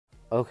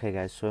Okay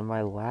guys, so in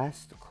my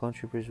last Clone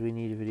Troopers We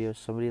Need video,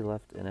 somebody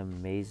left an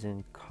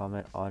amazing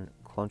comment on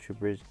Clone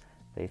Troopers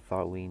they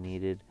thought we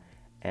needed,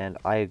 and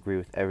I agree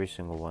with every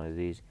single one of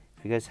these.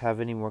 If you guys have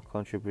any more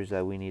Clone Troopers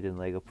that we need in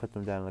LEGO, put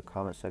them down in the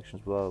comment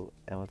sections below,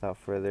 and without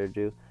further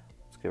ado,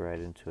 let's get right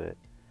into it.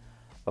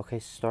 Okay,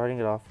 starting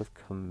it off with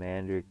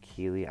Commander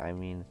Keeley,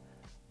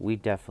 we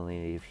definitely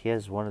need. He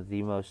has one of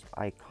the most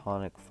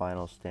iconic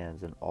final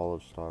stands in all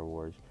of Star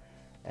Wars,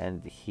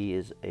 and he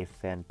is a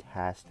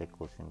fantastic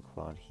looking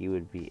clone. He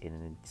would be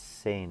an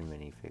insane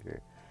minifigure.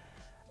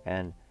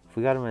 And if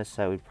we got him in a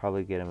set, we'd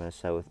probably get him in a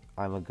set with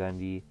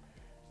Ima-Gundy,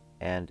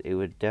 and it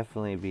would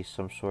definitely be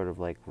some sort of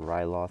like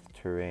Ryloth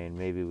terrain.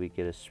 Maybe we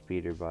get a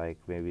speeder bike,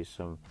 maybe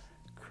some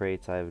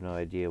crates. I have no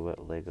idea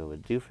what LEGO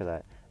would do for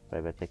that, but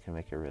I bet they can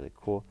make it really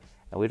cool.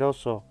 And we'd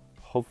also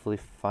hopefully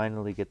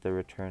finally get the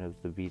return of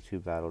the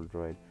B2 battle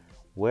droid.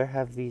 Where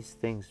have these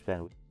things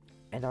been?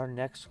 And our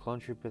next clone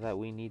trooper that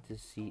we need to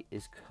see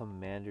is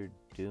Commander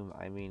Doom.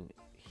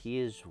 He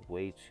is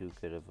way too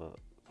good of a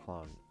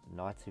clone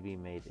not to be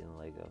made in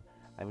LEGO.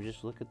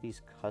 Just look at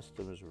these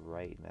customs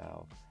right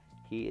now.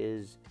 He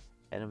is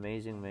an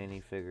amazing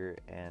minifigure,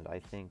 and I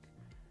think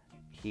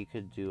he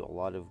could do a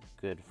lot of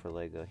good for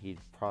LEGO.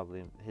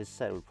 His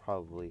set would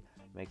probably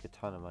make a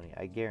ton of money.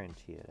 I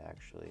guarantee it,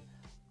 actually.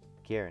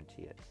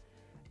 Guarantee it.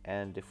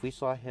 And if we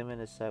saw him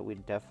in a set,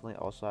 we'd definitely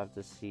also have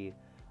to see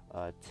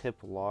Tip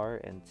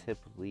Lar and Tip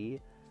Lee,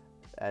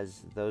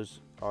 as those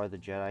are the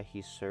Jedi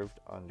he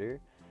served under.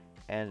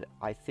 And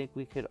I think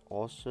we could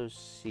also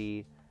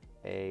see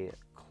a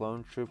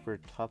Clone Trooper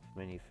Tup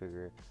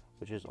minifigure,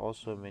 which is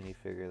also a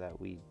minifigure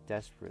that we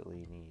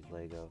desperately need,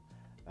 LEGO.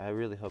 I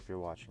really hope you're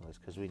watching this,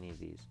 because we need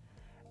these.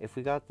 If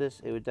we got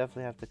this, it would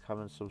definitely have to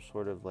come in some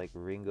sort of like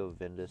Ringo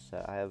Vinda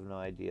set. I have no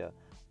idea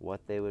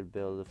what they would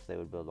build, if they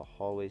would build a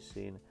hallway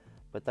scene,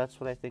 but that's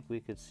what I think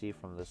we could see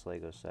from this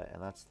LEGO set,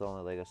 and that's the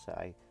only LEGO set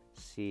I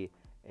see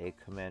a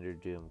Commander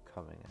Doom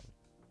coming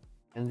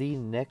in. And the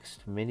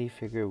next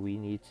minifigure we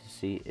need to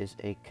see is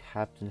a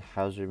Captain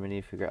Howzer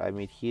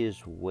minifigure. He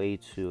is way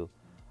too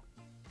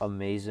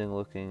amazing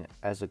looking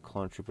as a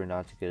clone trooper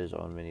not to get his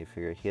own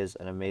minifigure. He has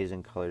an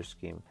amazing color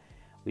scheme.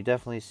 We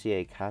definitely see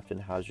a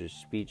Captain Howzer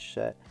speech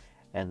set,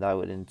 and that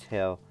would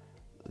entail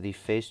the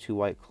Phase 2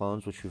 white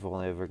clones, which we've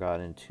only ever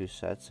gotten in 2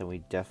 sets, and we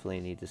definitely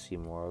need to see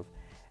more of,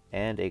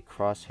 and a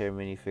Crosshair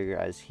minifigure,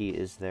 as he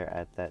is there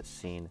at that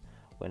scene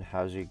when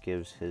Howzer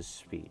gives his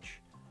speech.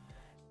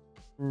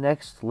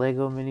 Next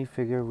LEGO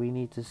minifigure we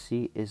need to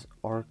see is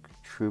ARC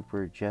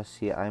Trooper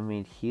Jesse.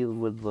 He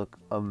would look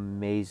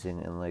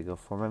amazing in LEGO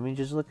form.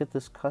 Just look at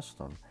this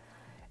custom.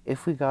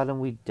 If we got him,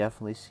 we'd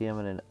definitely see him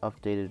in an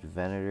updated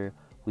Venator.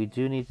 We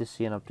do need to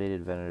see an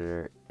updated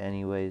Venator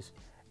anyways,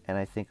 and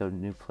I think a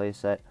new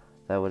playset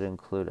that would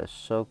include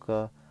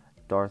Ahsoka,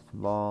 Darth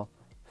Maul,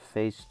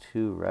 Phase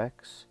 2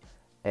 Rex,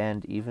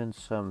 and even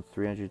some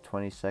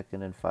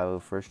 322nd and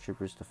 501st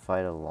Troopers to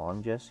fight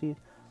along Jesse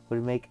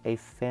would make a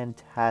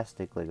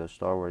fantastic LEGO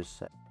Star Wars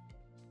set.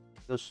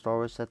 The Star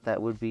Wars set that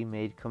would be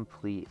made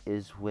complete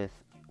is with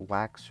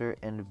Waxer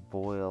and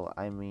Boyle.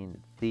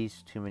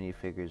 These two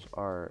minifigures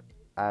are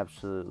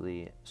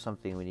absolutely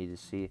something we need to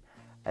see,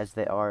 as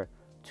they are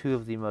two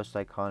of the most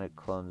iconic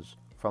clones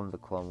from the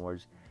Clone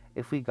Wars.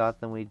 If we got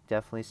them, we'd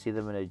definitely see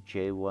them in a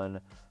J1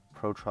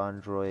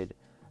 Proton Droid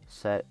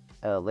set.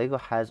 LEGO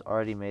has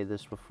already made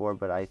this before,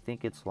 but I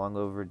think it's long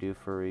overdue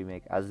for a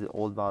remake, as the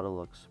old model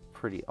looks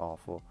pretty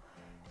awful.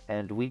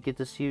 And we get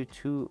to see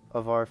two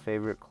of our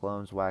favorite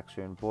clones,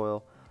 Waxer and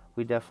Boyle.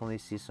 We definitely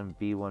see some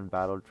B1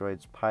 battle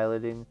droids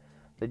piloting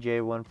the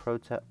J1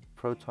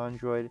 Proton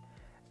Droid,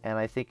 and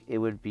I think it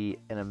would be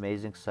an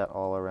amazing set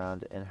all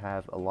around and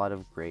have a lot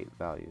of great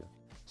value.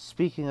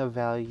 Speaking of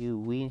value,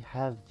 we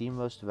have the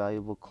most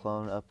valuable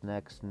clone up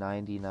next,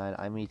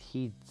 99.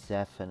 He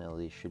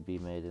definitely should be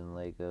made in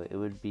LEGO.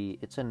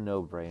 It's a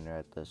no-brainer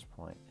at this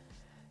point.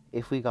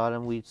 If we got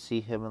him, we'd see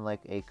him in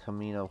like a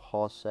Camino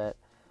Hall set,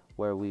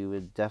 where we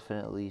would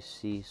definitely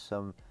see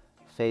some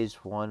Phase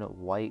 1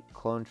 white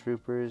clone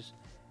troopers,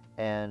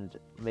 and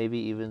maybe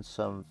even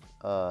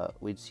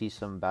we'd see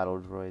some battle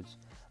droids,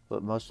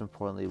 but most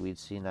importantly, we'd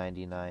see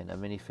 99, a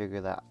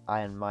minifigure that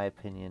in my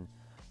opinion,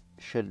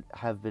 should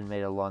have been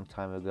made a long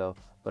time ago,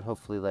 but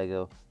hopefully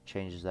LEGO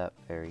changes that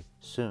very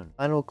soon.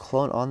 Final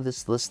clone on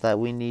this list that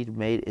we need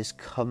made is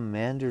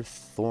Commander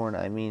Thorn.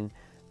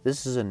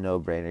 This is a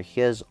no-brainer.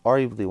 He has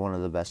arguably one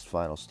of the best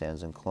final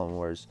stands in Clone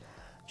Wars,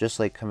 just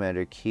like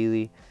Commander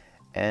Keeley,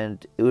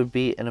 and it would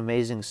be an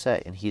amazing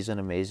set, and he's an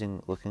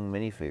amazing looking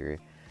minifigure.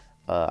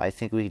 I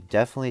think we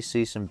definitely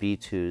see some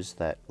B2s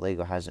that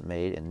LEGO hasn't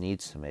made and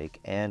needs to make,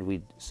 and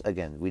we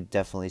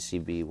definitely see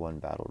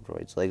B1 battle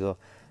droids. LEGO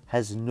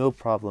has no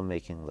problem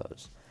making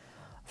those.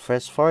 For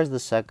as far as the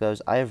set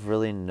goes, I have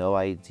really no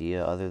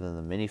idea other than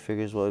the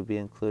minifigures what would be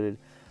included,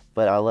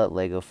 but I'll let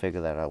LEGO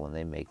figure that out when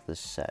they make this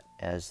set,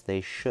 as they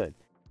should.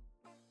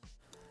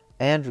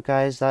 And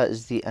guys, that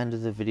is the end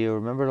of the video.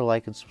 Remember to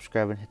like and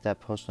subscribe and hit that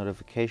post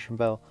notification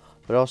bell,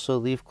 but also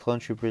leave clone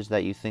troopers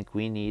that you think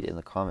we need in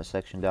the comment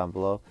section down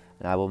below,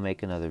 and I will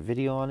make another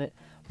video on it.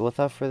 But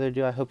without further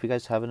ado, I hope you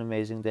guys have an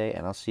amazing day,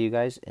 and I'll see you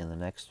guys in the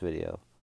next video.